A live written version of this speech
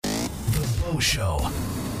Mo Show.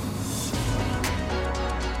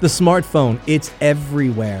 The smartphone, it's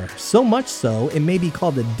everywhere. So much so, it may be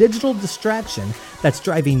called a digital distraction that's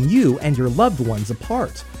driving you and your loved ones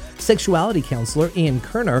apart. Sexuality counselor Ian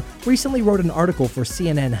Kerner recently wrote an article for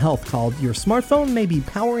CNN Health called "Your Smartphone May Be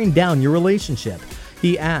Powering Down Your Relationship."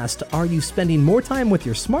 He asked, are you spending more time with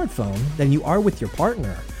your smartphone than you are with your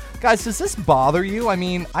partner? Guys, does this bother you? I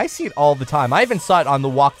mean, I see it all the time. I even saw it on the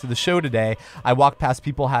walk to the show today. I walked past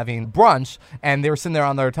people having brunch, and they were sitting there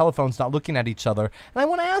on their telephones not looking at each other. And I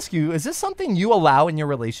want to ask you, is this something you allow in your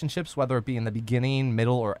relationships, whether it be in the beginning,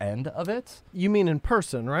 middle, or end of it? You mean in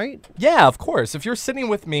person, right? Yeah, of course. If you're sitting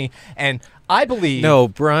with me, and I believe... No,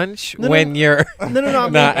 brunch when you're No,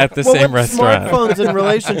 not at the same with restaurant. Smartphones and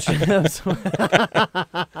relationships.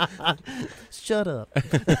 Shut up.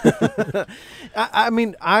 I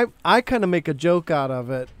mean, I kind of make a joke out of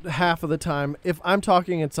it half of the time. If I'm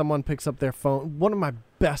talking and someone picks up their phone, one of my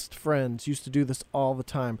best friends used to do this all the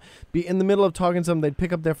time. Be in the middle of talking to someone, they'd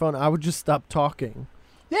pick up their phone. I would just stop talking.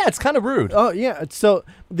 Yeah, it's kind of rude. Oh, yeah. So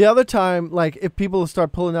the other time, like, if people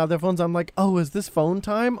start pulling out their phones, I'm like, oh, is this phone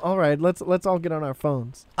time? All right, let's all get on our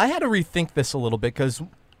phones. I had to rethink this a little bit because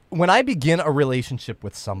when I begin a relationship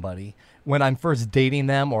with somebody, when I'm first dating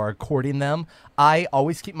them or courting them, I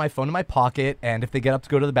always keep my phone in my pocket, and if they get up to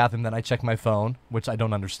go to the bathroom, then I check my phone, which I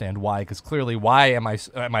don't understand why, because clearly why am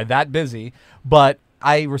I that busy? But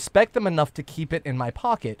I respect them enough to keep it in my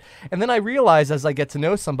pocket. And then I realize as I get to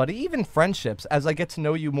know somebody, even friendships, as I get to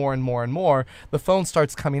know you more and more and more, the phone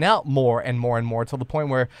starts coming out more and more and more till the point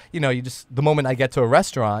where, the moment I get to a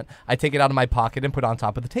restaurant, I take it out of my pocket and put it on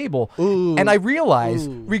top of the table. Ooh. And I realize,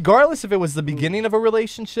 regardless if it was the beginning of a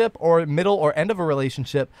relationship or middle or end of a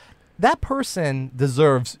relationship, that person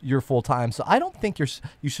deserves your full time. So I don't think you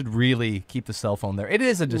should really keep the cell phone there. It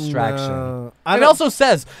is a distraction. No, It also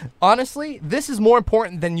says, honestly, this is more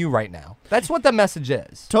important than you right now. That's what the message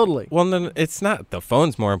is. Totally. Well, then it's not the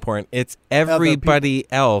phone's more important. It's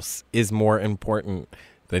everybody else is more important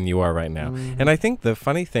than you are right now. And I think the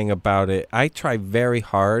funny thing about it, I try very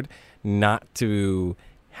hard not to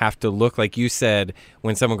have to look, like you said,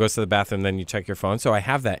 when someone goes to the bathroom, then you check your phone. So I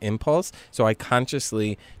have that impulse. So I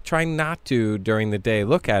consciously try not to during the day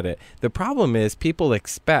look at it. The problem is people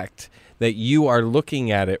expect that you are looking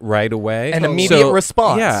at it right away. An immediate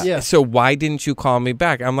response. Yeah. Yes. So why didn't you call me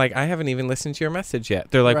back? I'm like, I haven't even listened to your message yet.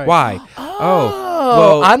 They're like, Right. why?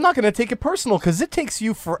 Well, I'm not going to take it personal because it takes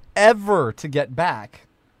you forever to get back.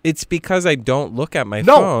 It's because I don't look at my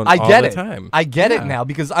No, phone I all get the it. time. I get it Yeah. now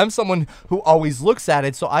because I'm someone who always looks at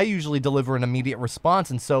it, so I usually deliver an immediate response,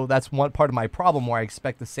 and so that's one part of my problem where I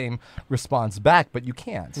expect the same response back, but you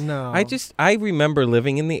can't. No. I remember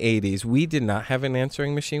living in the 80s. We did not have an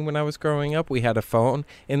answering machine when I was growing up. We had a phone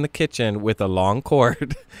in the kitchen with a long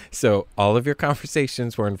cord. So all of your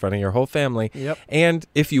conversations were in front of your whole family. Yep. And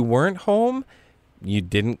if you weren't home, you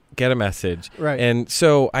didn't get a message. Right. And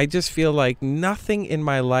so I just feel like nothing in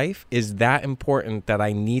my life is that important that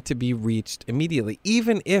I need to be reached immediately.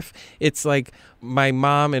 Even if it's like my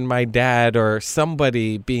mom and my dad or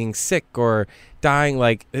somebody being sick or dying,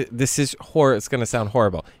 like this is it's going to sound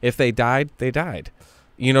horrible. If they died, they died.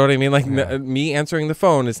 You know what I mean? Like me answering the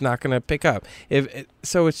phone is not going to pick up.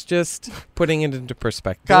 So it's just putting it into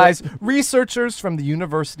perspective. Guys, researchers from the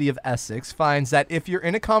University of Essex finds that if you're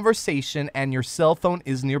in a conversation and your cell phone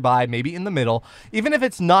is nearby, maybe in the middle, even if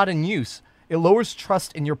it's not in use, it lowers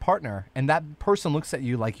trust in your partner, and that person looks at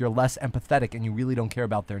you like you're less empathetic and you really don't care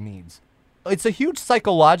about their needs. It's a huge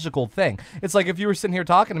psychological thing. It's like if you were sitting here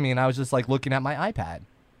talking to me and I was just like looking at my iPad,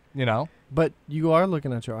 you know? But you are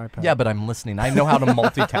looking at your iPad. Yeah, but I'm listening. I know how to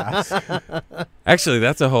multitask. Actually,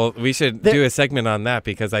 we should do a segment on that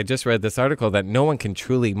because I just read this article that no one can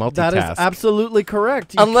truly multitask. That is absolutely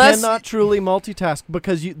correct. You Unless- cannot truly multitask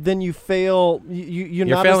because then you fail. You're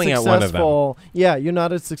not failing as at one of them. successful. Yeah, you're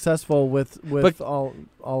not as successful with But- all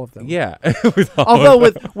of them. Yeah. Although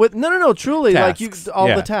with no, truly, like Tasks. all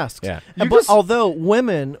Yeah. the tasks. Yeah. But although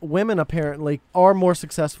women apparently are more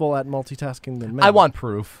successful at multitasking than men. I want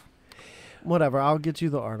proof. Whatever. I'll get you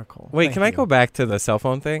the article. Wait, Thank can I you. go back to the cell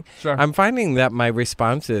phone thing? Sure. I'm finding that my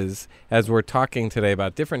responses, as we're talking today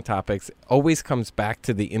about different topics, always comes back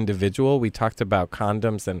to the individual. We talked about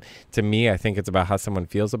condoms, and to me, I think it's about how someone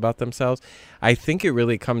feels about themselves. I think it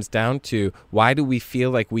really comes down to why do we feel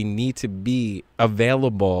like we need to be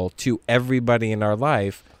available to everybody in our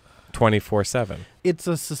life 24/7? it's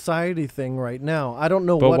a society thing right now. I don't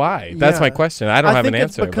know But what. why? That's my question. I don't have an think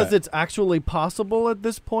answer. It's because but- it's actually possible at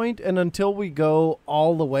this point, and until we go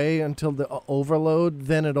all the way until the overload,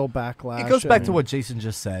 then it'll backlash. It goes back to and- what Jason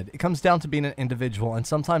just said. It comes down to being an individual, and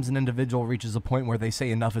sometimes an individual reaches a point where they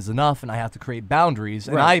say enough is enough, and I have to create boundaries.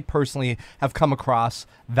 And Right. I personally have come across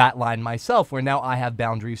that line myself, where now I have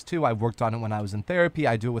boundaries too. I worked on it when I was in therapy.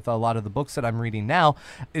 I do it with a lot of the books that I'm reading now.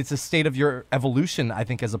 It's a state of your evolution, I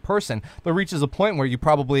think, as a person. There reaches a point where you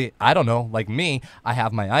probably, I don't know, like me, I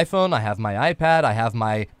have my iPhone, I have my iPad, I have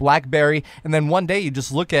my BlackBerry, and then one day you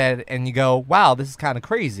just look at it and you go, wow, this is kind of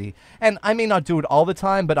crazy. And I may not do it all the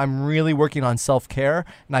time, but I'm really working on self-care,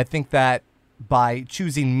 and I think that by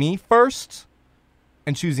choosing me first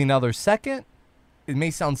and choosing others second, it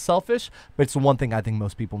may sound selfish, but it's the one thing I think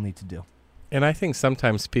most people need to do. And I think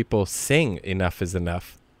sometimes people sing enough is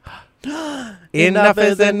enough. Enough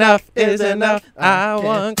is enough is enough. I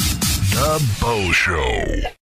want. The Bo Show.